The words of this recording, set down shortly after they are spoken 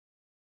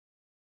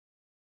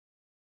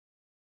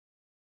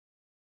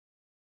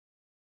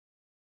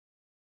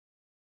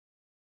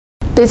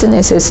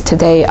Businesses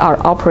today are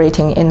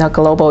operating in a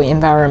global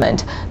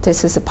environment.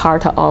 This is a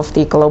part of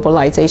the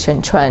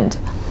globalization trend.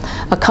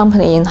 A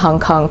company in Hong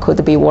Kong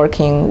could be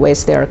working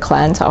with their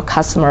clients or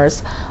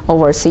customers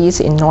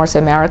overseas in North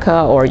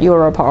America or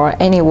Europe or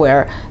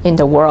anywhere in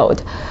the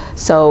world.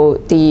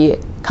 So the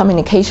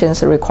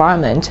communications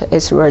requirement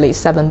is really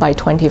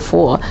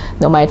 7/24,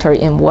 no matter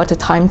in what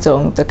time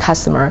zone the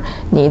customer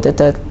needs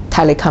the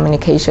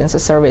telecommunications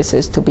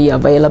services to be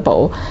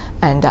available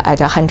and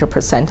at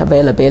 100%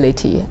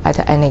 availability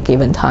at any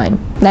given time.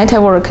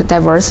 Network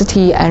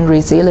diversity and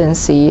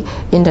resiliency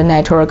in the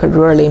network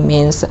really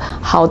means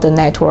how the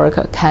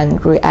network can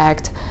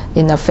react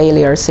in a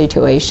failure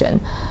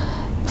situation.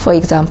 For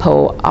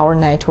example, our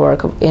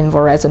network in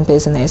Verizon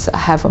Business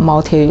have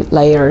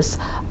multi-layers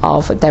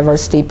of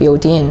diversity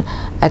built in.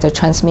 At the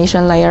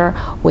transmission layer,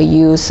 we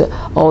use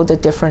all the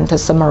different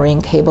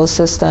submarine cable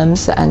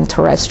systems and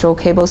terrestrial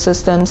cable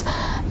systems,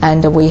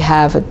 and we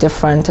have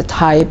different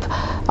type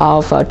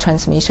of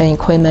transmission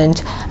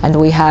equipment, and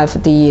we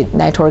have the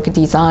network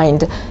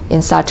designed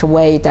in such a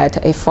way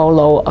that it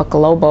follow a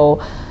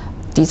global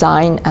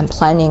design and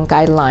planning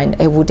guideline.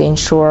 It would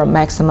ensure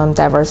maximum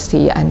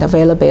diversity and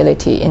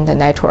availability in the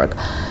network.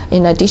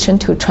 In addition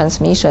to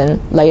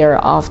transmission layer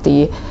of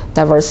the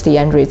diversity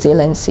and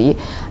resiliency,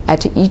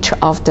 at each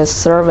of the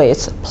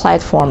service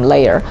platform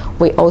layer,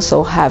 we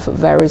also have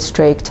very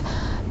strict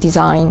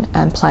design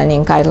and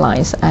planning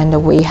guidelines,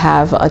 and we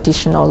have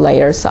additional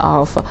layers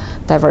of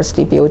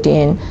diversity built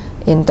in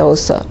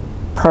those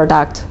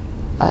product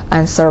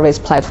and service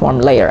platform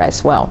layer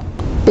as well.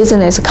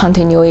 Business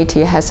continuity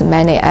has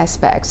many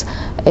aspects.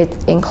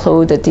 It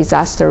includes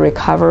disaster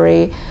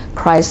recovery,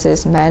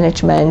 crisis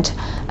management,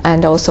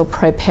 and also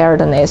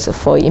preparedness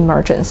for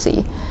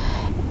emergency.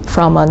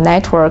 From a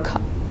network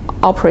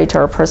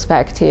operator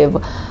perspective,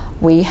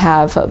 we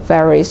have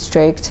very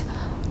strict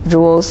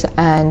rules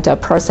and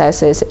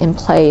processes in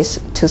place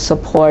to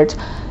support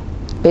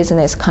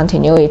business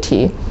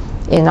continuity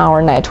in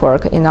our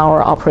network, in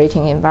our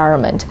operating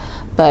environment.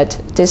 But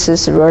this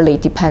is really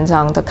depends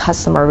on the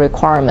customer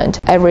requirement.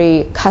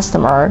 Every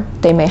customer,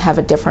 they may have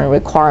a different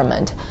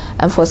requirement.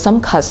 And for some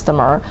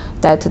customer,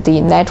 that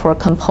the network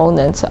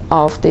components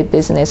of the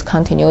business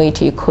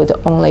continuity could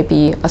only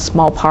be a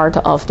small part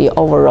of the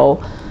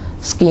overall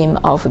scheme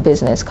of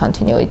business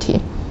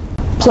continuity.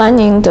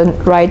 Planning the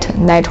right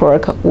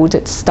network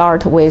would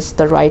start with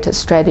the right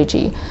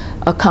strategy.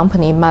 A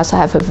company must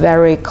have a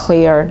very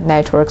clear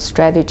network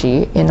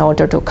strategy in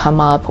order to come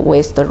up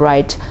with the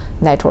right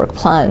network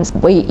plans.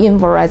 We in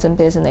Verizon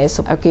Business,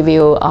 I'll give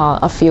you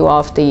a few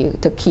of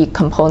the key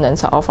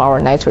components of our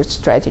network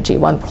strategy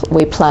when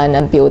we plan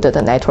and build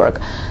the network.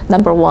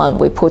 Number one,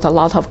 we put a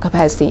lot of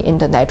capacity in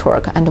the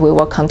network, and we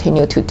will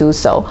continue to do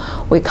so.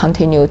 We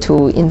continue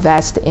to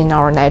invest in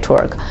our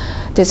network.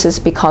 This is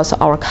because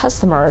our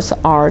customers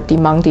are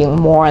demanding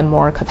more and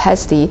more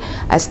capacity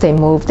as they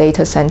move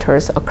data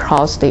centers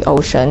across the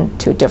ocean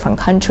to different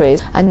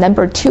countries. And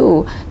number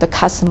two, the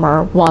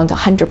customer wants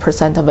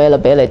 100%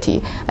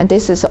 availability. And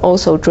this is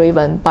also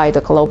driven by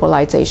the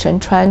globalization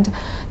trend.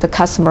 The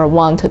customer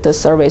wants the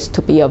service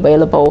to be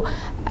available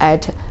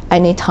at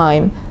any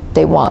time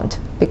they want,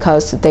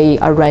 because they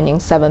are running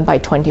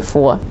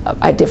 7/24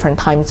 at different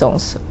time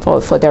zones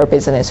for their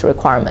business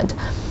requirement.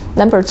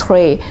 Number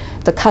three,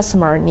 the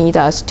customer needs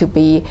us to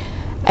be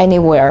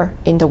anywhere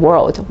in the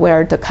world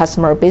where the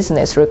customer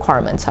business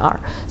requirements are.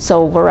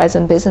 So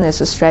Verizon Business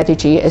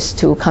strategy is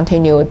to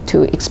continue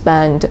to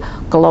expand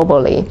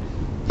globally,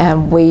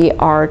 and we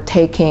are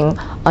taking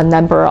a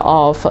number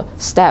of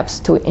steps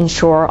to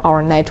ensure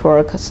our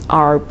networks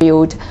are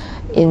built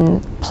in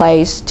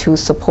place to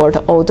support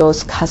all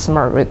those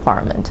customer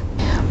requirements.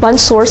 When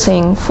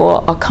sourcing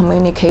for a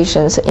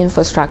communications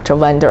infrastructure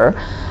vendor,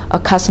 a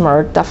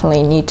customer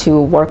definitely need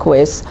to work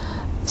with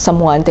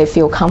someone they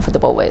feel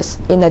comfortable with.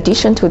 In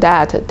addition to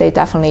that, they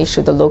definitely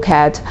should look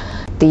at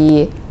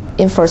the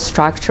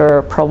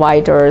infrastructure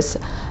providers'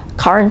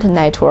 current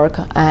network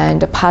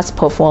and past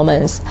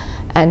performance,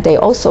 and they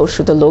also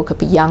should look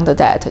beyond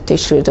that. They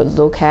should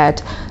look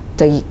at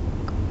the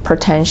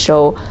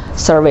potential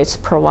service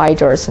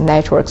providers'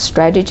 network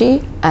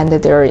strategy and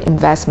their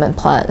investment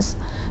plans,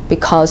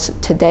 because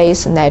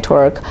today's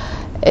network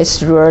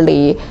is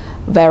really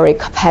very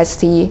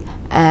capacity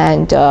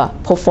and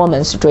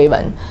performance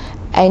driven.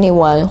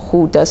 Anyone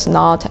who does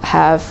not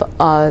have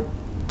a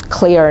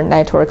clear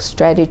network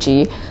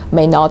strategy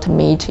may not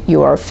meet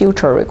your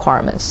future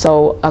requirements.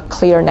 So a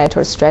clear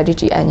network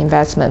strategy and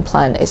investment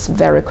plan is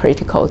very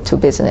critical to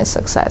business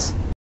success.